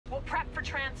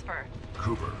transfer.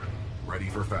 Cooper, ready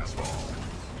for fastball.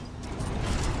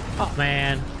 Oh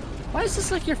man, why is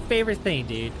this like your favorite thing,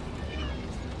 dude?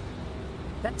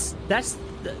 That's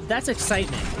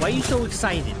excitement. Why are you so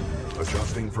excited?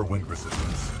 Adjusting for wind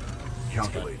resistance.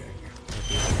 Calculating.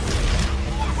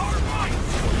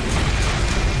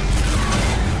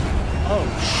 Oh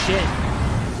shit!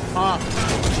 Off.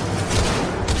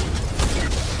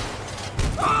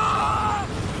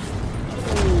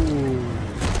 Ooh.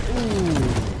 Ooh.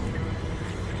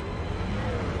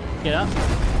 Get up.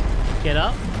 Get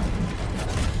up.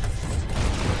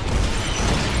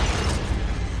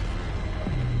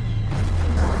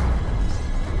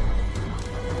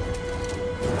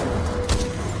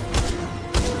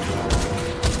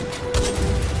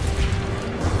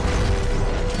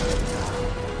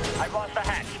 I've lost the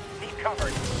hatch. Need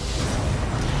covered.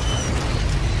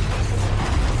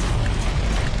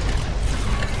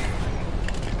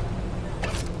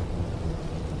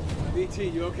 BT,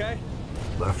 you okay?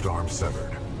 Left arm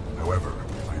severed. However,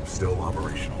 I am still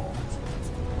operational.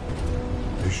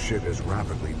 This ship is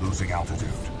rapidly losing altitude.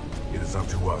 It is up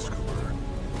to us, Cooper.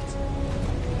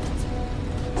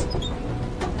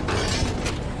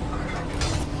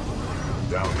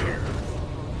 Down here.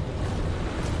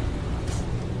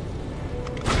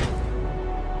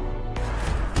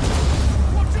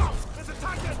 Watch out! There's a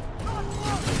Titan!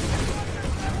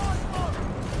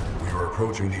 We are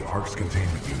approaching the Ark's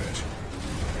containment unit.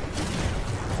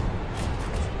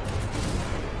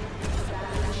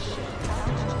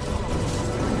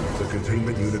 The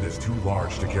containment unit is too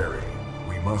large to carry.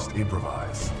 We must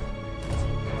improvise.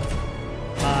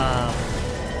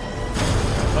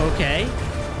 Okay.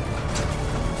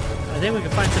 I think we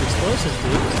can find some explosives,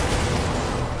 dude.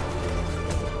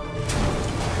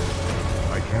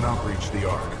 I cannot reach the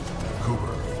Ark.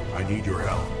 Cooper, I need your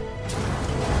help.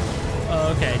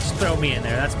 Oh, okay, just throw me in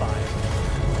there. That's fine.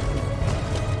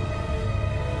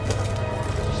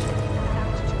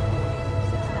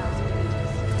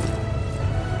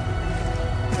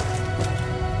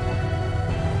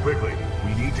 Quickly,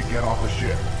 we need to get off the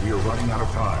ship. We are running out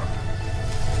of time.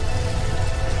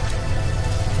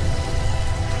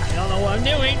 I don't know what I'm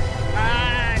doing.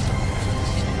 Ah!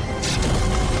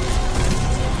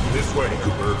 This way,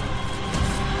 Cooper.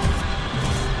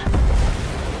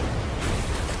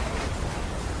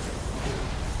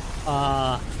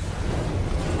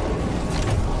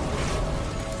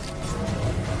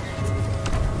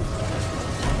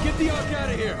 Get the Ark out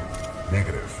of here!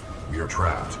 Negative. We are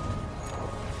trapped.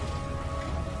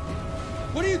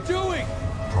 What are you doing?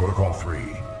 Protocol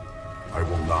 3. I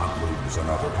will not lose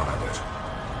another pilot.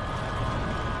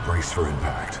 Brace for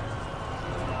impact.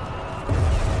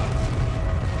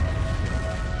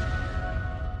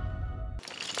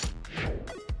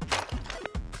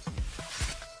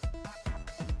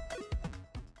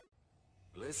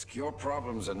 Blisk, your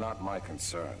problems are not my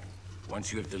concern.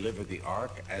 Once you have delivered the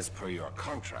Ark as per your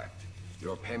contract,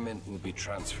 your payment will be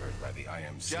transferred by the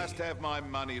IMC. Just have my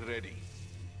money ready.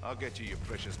 I'll get you your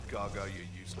precious cargo, you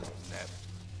useless nap.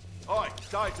 Oi,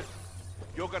 Titan!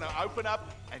 You're gonna open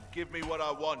up and give me what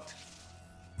I want.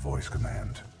 Voice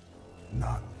command.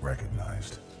 Not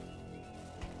recognized.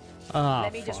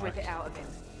 Let me just rip it out of him.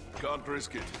 Can't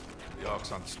risk it. The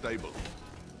Ark's unstable.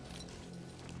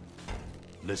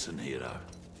 Listen, hero.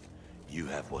 You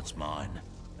have what's mine,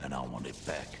 and I want it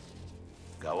back.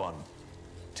 Go on.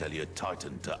 Tell your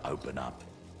Titan to open up.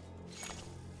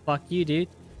 Fuck you, dude.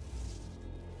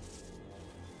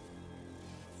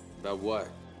 About what?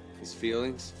 His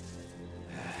feelings?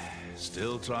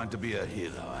 Still trying to be a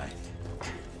hero, eh?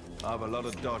 I have a lot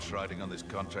of dosh riding on this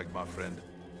contract, my friend.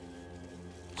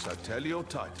 So tell your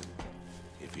Titan,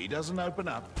 if he doesn't open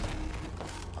up,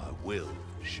 I will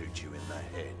shoot you in the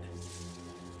head.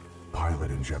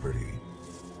 Pilot in jeopardy.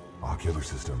 Ocular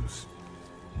systems.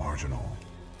 Marginal.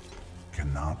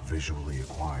 Cannot visually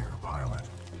acquire pilot.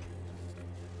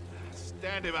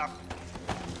 Stand him up.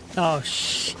 Oh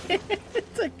shit!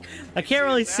 I can't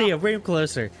really see him. Bring him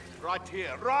closer. Right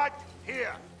here, right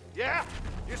here. Yeah?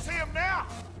 You see him now?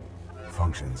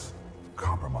 Functions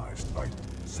compromised by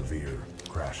severe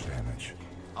crash damage.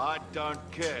 I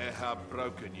don't care how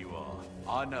broken you are.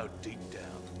 I know deep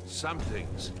down, some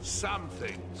things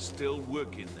still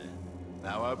work in there.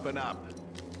 Now open up,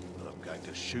 or I'm going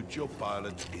to shoot your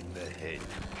pilot in the head.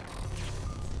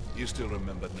 You still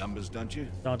remember numbers, don't you?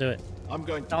 Don't do it. I'm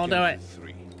going to Don't give do you it.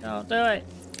 3. Don't do it.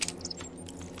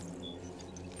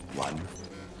 1, 2,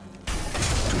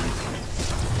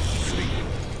 3.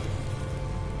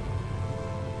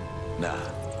 Nah,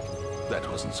 that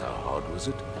wasn't so hard, was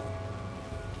it?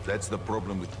 That's the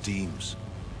problem with teams.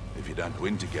 If you don't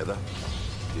win together,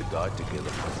 you die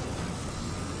together.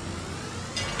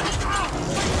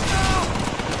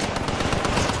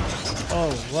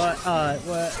 Oh, what?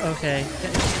 Okay.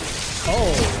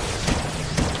 Oh.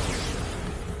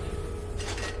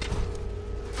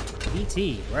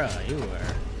 BT, bruh, you were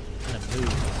in a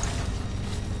mood.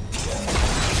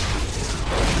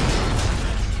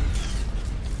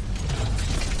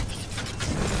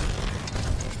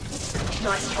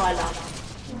 Nice try, lad.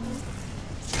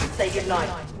 Save your life.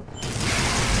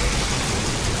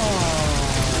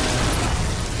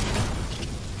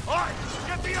 Alright,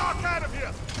 get the ark out of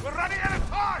here! We're running out of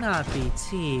time! Not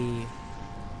BT.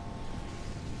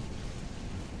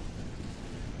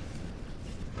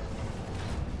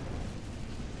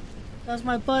 That was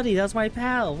my buddy. That was my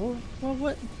pal.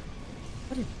 What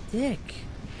a dick.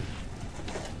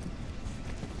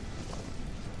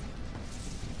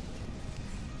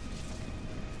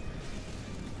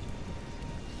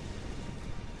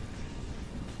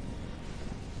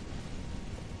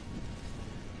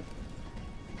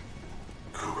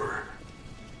 Cooper,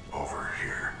 over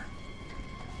here.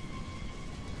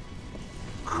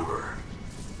 Cooper,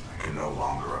 I can no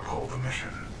longer uphold the mission.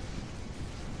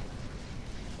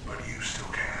 But you still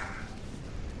can.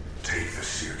 Take the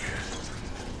seer kit.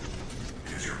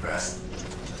 It is your best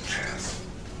chance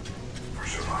for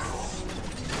survival.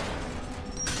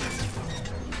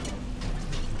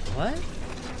 What?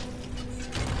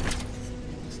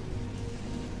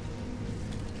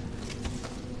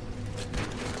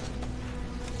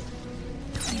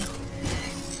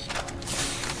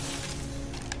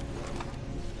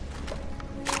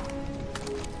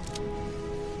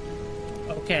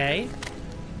 Okay.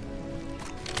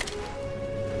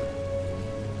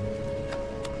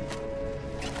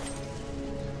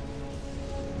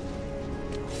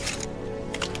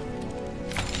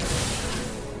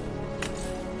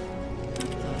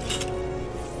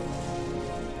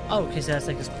 Oh, okay, so that's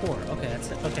like his core. Okay,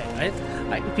 that's it. Okay,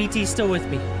 PT's still with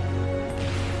me.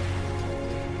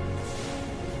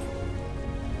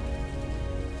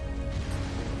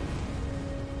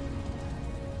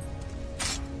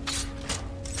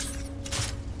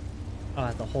 Oh, I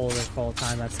have to hold it for all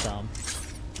time. That's dumb.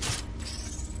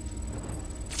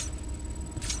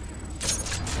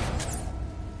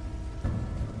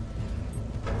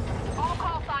 All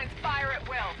call signs fire at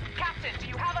will. Captain, do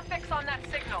you have a fix on that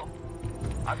signal?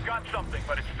 I've got something,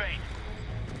 but it's faint.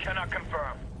 Cannot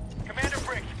confirm. Commander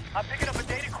Briggs, I'm picking up a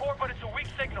data core, but it's a weak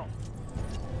signal.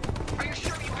 Are you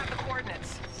sure you have the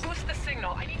coordinates? Boost the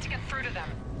signal. I need to get through to them.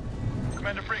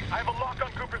 Commander Briggs, I have a lock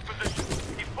on Cooper's position.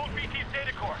 He's pulled BT's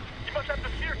data core. He must have the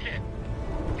seer kit.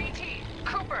 BT,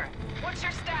 Cooper, what's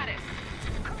your status?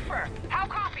 Cooper, how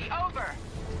copy? Over.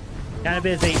 Kinda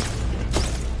busy.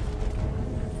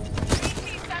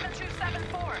 BT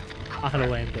 7274. Out of the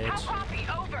way, How bitch. copy?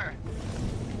 Over.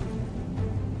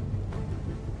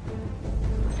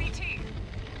 BT,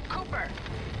 Cooper.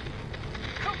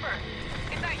 Cooper,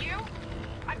 is that you?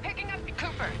 I'm picking up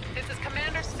Cooper. This is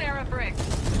Commander Sarah Briggs.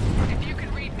 If you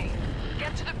can read me,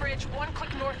 get to the bridge 1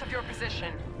 click north of your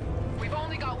position. We've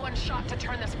only got one shot to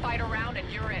turn this fight around and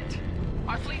you're it.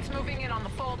 Our fleet's moving in on the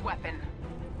fold weapon.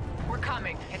 We're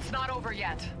coming. It's not over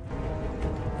yet.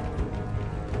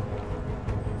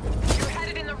 You're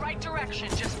headed in the right direction.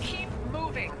 Just keep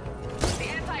moving. The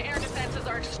anti-air defenses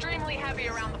are extremely heavy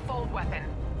around the fold weapon.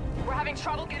 We're having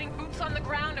trouble getting boots on the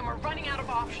ground and we're running out of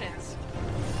options.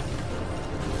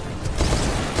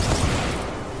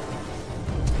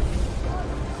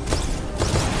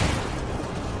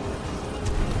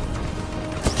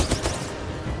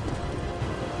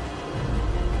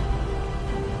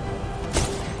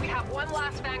 We have one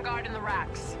last Vanguard in the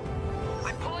racks.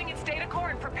 I'm pulling its data core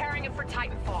and preparing it for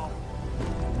Titanfall.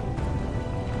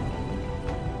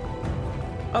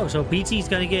 Oh, so BT's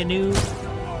gonna get a new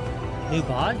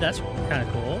bod? That's kind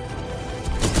of cool.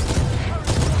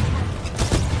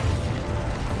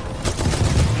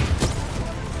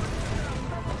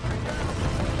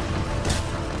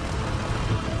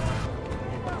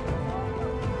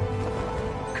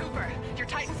 Cooper, your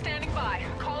Titan's standing by.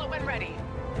 Call it when ready.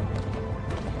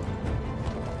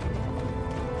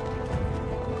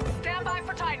 Stand by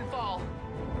for Titanfall.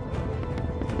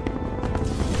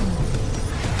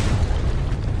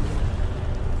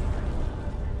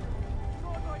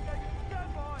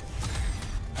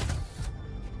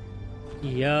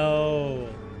 Yo.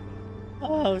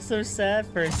 Oh, I was so sad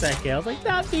for a second. I was like,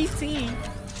 not BT.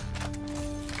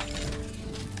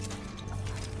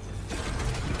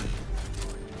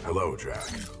 Hello, Jack.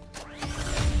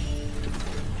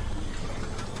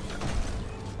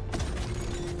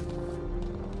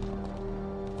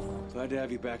 Glad to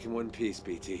have you back in one piece,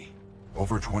 BT.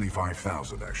 Over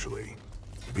 25,000, actually.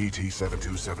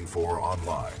 BT-7274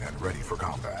 online and ready for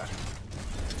combat.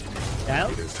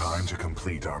 That It is time to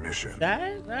complete our mission.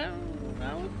 that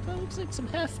looks like some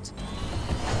heft.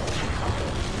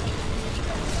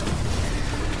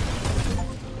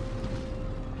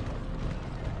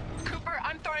 Cooper,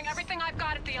 I'm throwing everything I've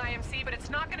got at the IMC, but it's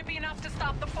not going to be enough to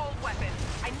stop the fold weapon.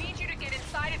 I need you to get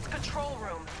inside its control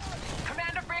room.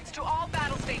 Commander Briggs to all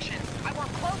battle stations. I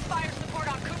want close fire support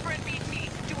on Cooper and BT.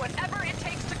 Do whatever it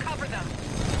takes to cover them.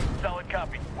 Solid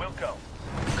copy. We'll go.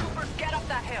 Cooper, get up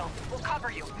that hill. We'll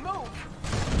cover you. Move!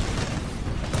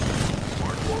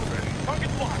 Smart war ready.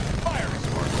 Target locked. Fire!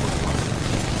 Smart war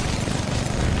locked.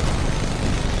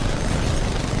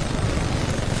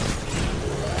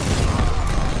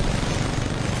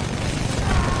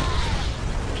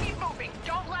 Keep moving.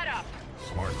 Don't let up.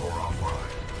 Smart core offline.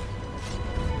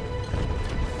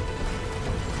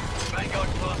 Vanguard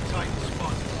class tight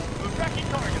spot. We're tracking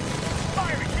targets.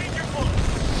 Firing. Change your bullet.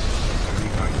 Enemy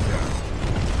Titan down.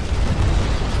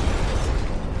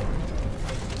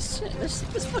 Shit,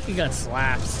 this fucking gun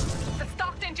slaps. The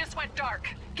Stockton just went dark.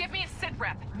 Give me a sit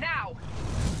rep. Now!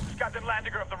 This is Captain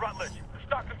Landiger of the Rutledge. The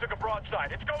Stockton took a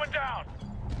broadside. It's going down.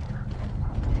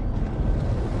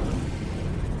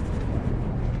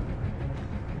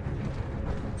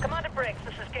 Commander Briggs,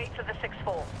 this is Gates of the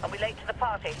 6-4. Are we late to the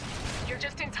party? You're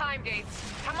just in time, Gates.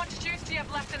 How much juice do you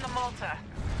have left in the Malta?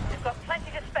 We've got plenty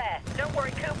to spare. Don't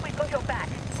worry, Coop, we've got your back.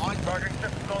 Targeting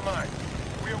systems online.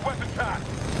 We have weapon task.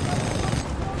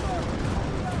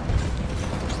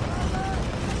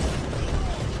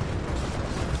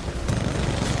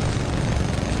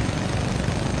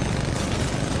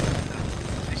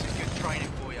 This is good training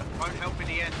for you. Won't help in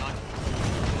the end, though.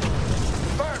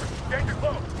 Firing. Danger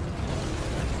close.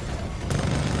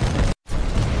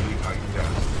 Enemy Titan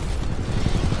down.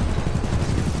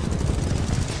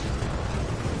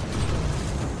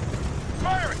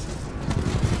 Firing.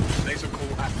 Laser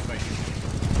call activated.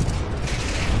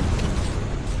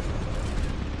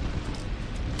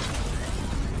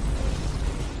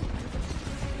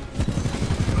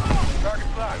 Target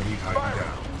flash. Enemy Titan Firing.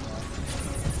 down.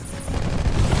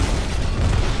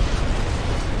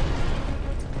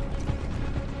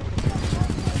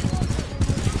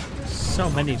 So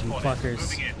many of you fuckers.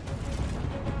 Moving in.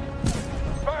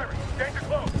 Firing. Danger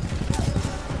close.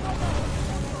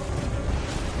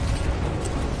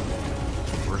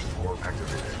 First floor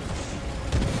activated.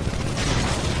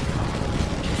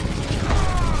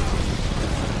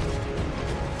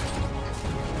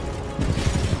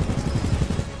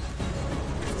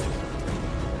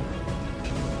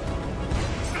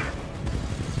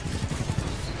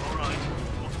 All right.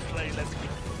 Want to play? Let's go.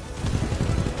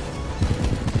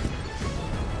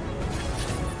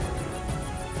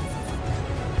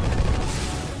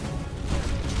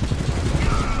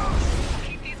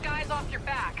 Keep these guys off your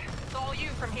back. It's all you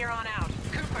from here on out.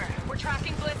 Cooper, we're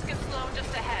tracking Blisk and Sloan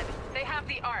just ahead. They have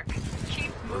the Ark.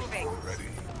 Keep First moving. floor ready.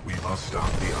 We must stop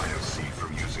the IFC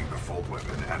from using the fold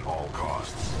weapon at all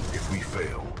costs. If we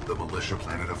fail, the militia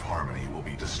planet of Harmony will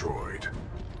be destroyed.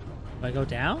 Do I go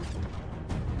down?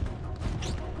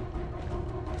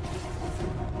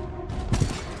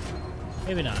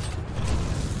 Maybe not.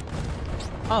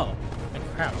 Oh, I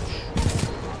crouch.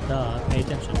 Duh, pay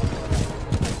attention.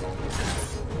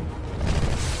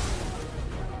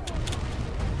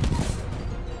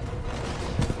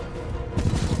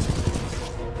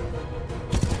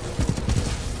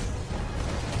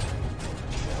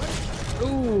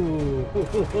 Ooh.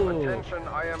 Attention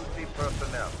IMC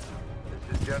personnel.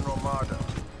 This is General Marder.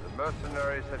 The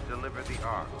mercenaries have delivered the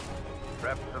Ark.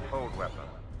 Prep the fold weapon.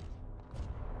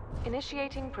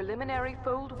 Initiating preliminary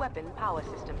fold weapon power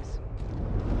systems.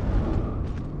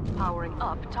 Powering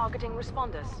up targeting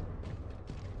responders.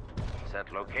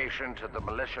 Set location to the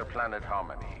militia planet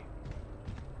Harmony.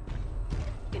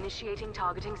 Initiating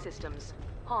targeting systems.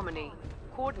 Harmony.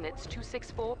 Coordinates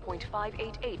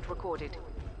 264.588 recorded.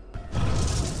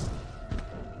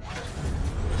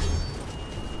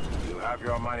 You have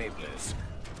your money, Blisk.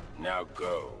 Now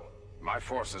go. My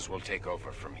forces will take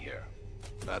over from here.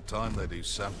 About time they do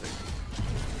something.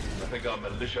 I think our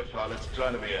militia pilot's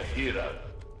trying to be a hero.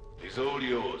 He's all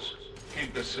yours.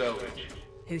 Keep the salvage.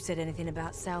 Who said anything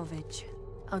about salvage?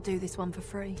 I'll do this one for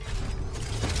free.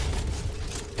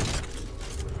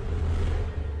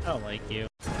 I don't like you.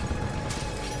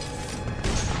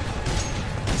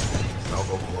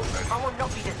 Salvo core ready. I will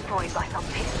not be destroyed by some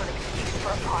peaceful excuse for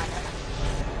a pilot.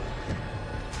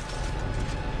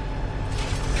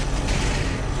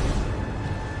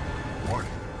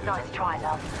 Warning. Nice try,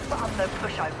 love, but I'm no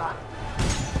pushover.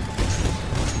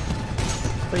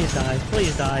 Please die,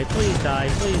 please die, please die,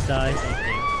 please die. Thank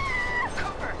you.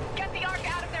 Cooper, get the Ark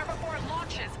out of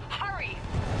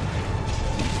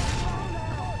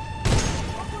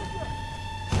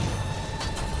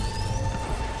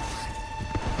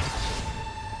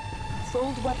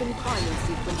fold weapon priming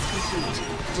sequence complete.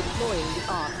 Deploying the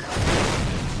arc.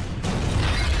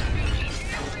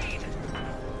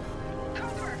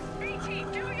 Cooper, BT,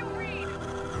 do you read?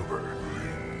 Cooper, the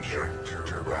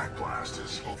injector backblast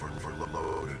is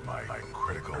overloaded my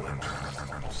critical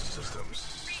internal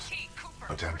systems. BT,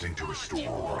 Cooper. Attempting to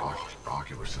restore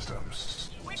ocular systems.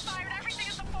 We fired everything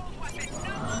at the fold weapon.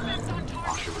 No movements on target.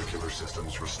 Ocular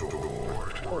systems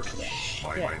restored.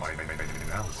 My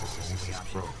analysis is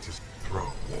throw.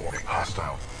 Warning.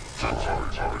 Hostile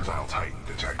Titan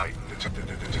detected.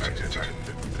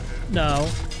 No.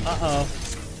 Uh-oh.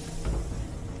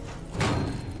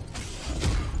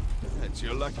 It's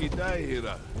your lucky day,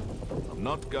 hero. I'm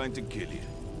not going to kill you.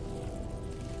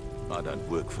 I don't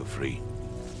work for free.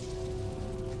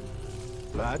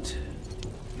 But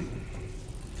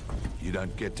you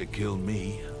don't get to kill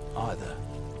me either.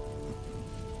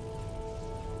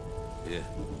 Yeah,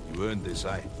 you earned this,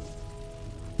 eh?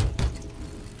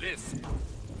 Listen,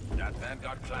 that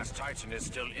Vanguard-class Titan is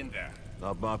still in there.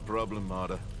 Not my problem,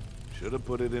 Marta. Should have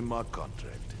put it in my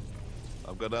contract.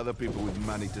 I've got other people with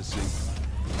money to sink.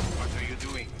 What are you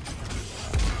doing?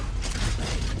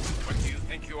 What do you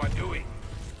think you are doing?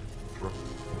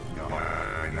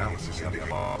 My analysis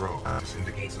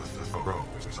indicates the throw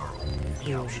is our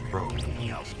only option.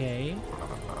 Okay.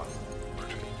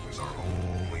 Is our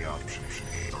only option.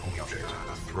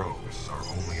 The throw is our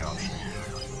only option.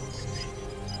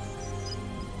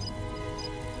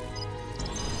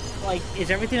 Like, is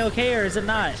everything okay or is it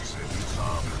not?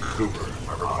 Cooper,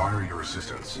 I require your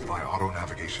assistance. My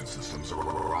auto-navigation systems are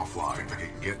offline.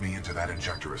 Get me into that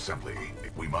injector assembly.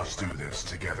 We must do this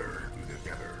together.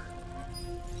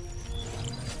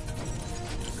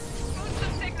 Boost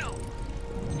the signal.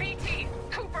 BT,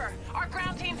 Cooper, our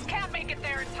ground teams can't make it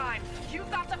there in time. You've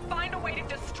got to find a way to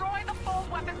destroy the fold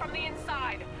weapon from the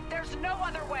inside. There's no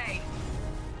other way.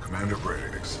 Commander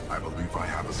Briggs, I believe I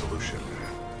have a solution.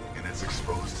 In its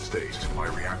exposed state, my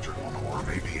reactor core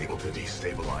may be able to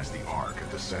destabilize the arc at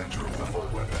the center of the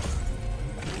fold weapon.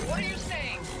 What are you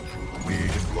saying? We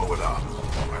can blow it up.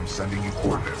 I'm sending you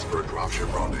coordinates for a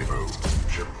dropship rendezvous.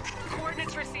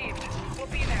 Coordinates received. We'll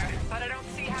be there, but I don't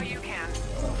see how you can.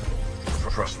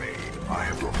 Trust me, I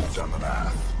have done the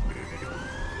math.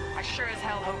 I sure as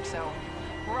hell hope so.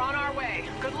 We're on our way.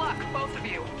 Good luck, both of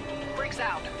you. Briggs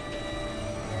out.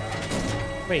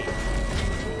 Wait.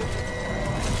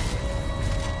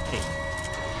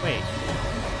 Wait.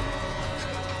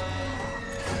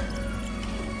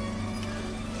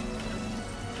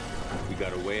 We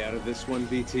got a way out of this one,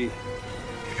 BT?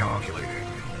 Calculating.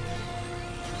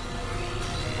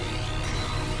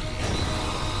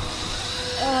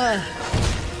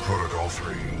 Protocol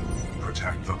 3.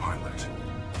 Protect the pilot.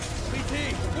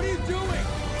 BT, what are you doing?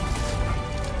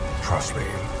 Trust me.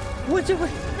 What's it?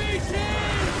 BT!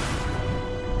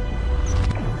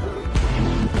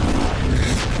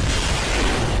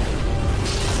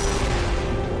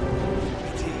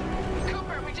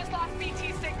 Cooper, we just lost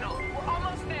BT signal. We're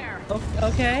almost there.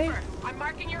 Okay. Cooper, I'm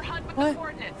marking your HUD with the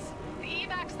coordinates. The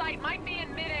evac site might be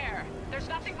in midair. There's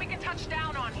nothing we can touch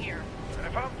down on here. And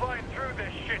if I'm flying through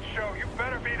this shit show, you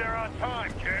better be there on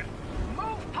time, kid.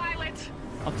 Move, pilot!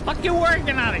 I'm fucking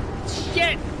working on it.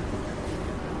 Shit.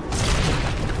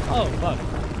 Oh, fuck.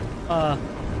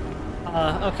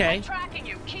 Okay. I'm tracking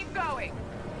you. Keep going.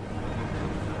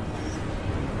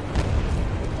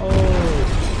 Oh,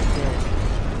 shit.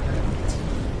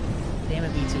 Damn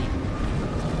it, BT.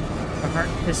 My heart,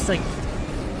 this is like...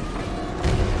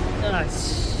 Ah,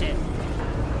 shit.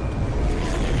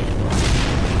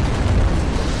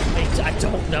 I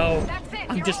don't know.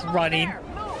 I'm just running.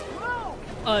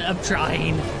 I'm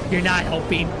trying. You're not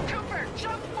helping. Cooper,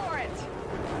 jump for it.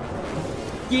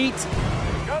 Yeet.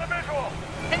 Got a visual.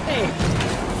 Hey.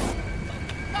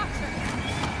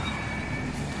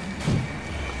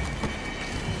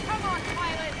 Come on,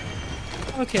 pilot.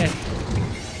 Okay.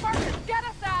 Marcus, get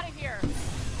us out of here.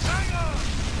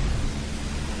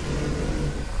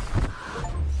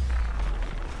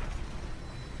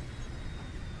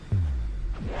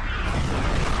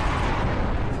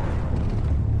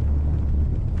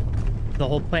 The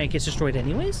whole planet gets destroyed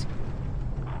anyways?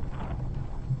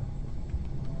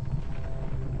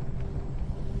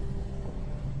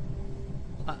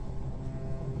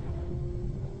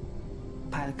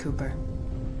 Pilot Cooper.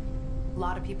 A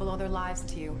lot of people owe their lives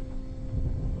to you.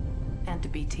 And to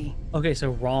BT. Okay,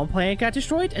 so wrong planet got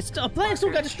destroyed? It's a planet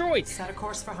still got destroyed! Set a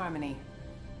course for Harmony.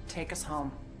 Take us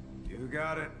home. You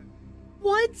got it.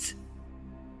 What?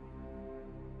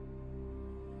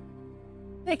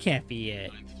 That can't be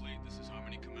it.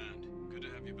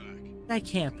 That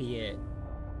can't be it.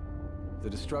 The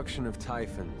destruction of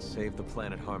Typhon saved the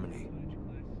planet Harmony.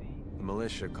 The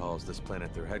militia calls this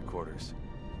planet their headquarters.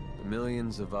 The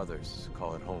millions of others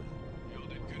call it home.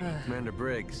 Commander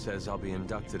Briggs says I'll be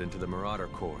inducted into the Marauder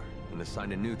Corps and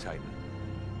assigned a new Titan.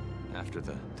 After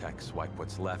the techs wipe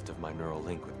what's left of my neural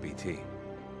link with BT.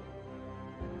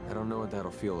 I don't know what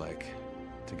that'll feel like,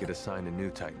 to get assigned a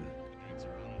new Titan.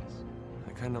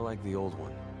 I kinda like the old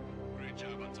one. Great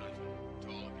job on Titan. To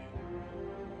all of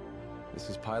you. This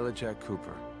is Pilot Jack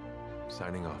Cooper,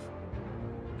 signing off.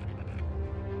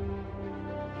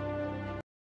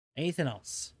 Anything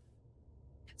else?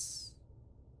 Yes.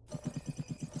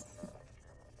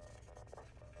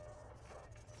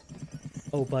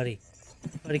 Oh, buddy.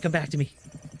 Buddy, come back to me.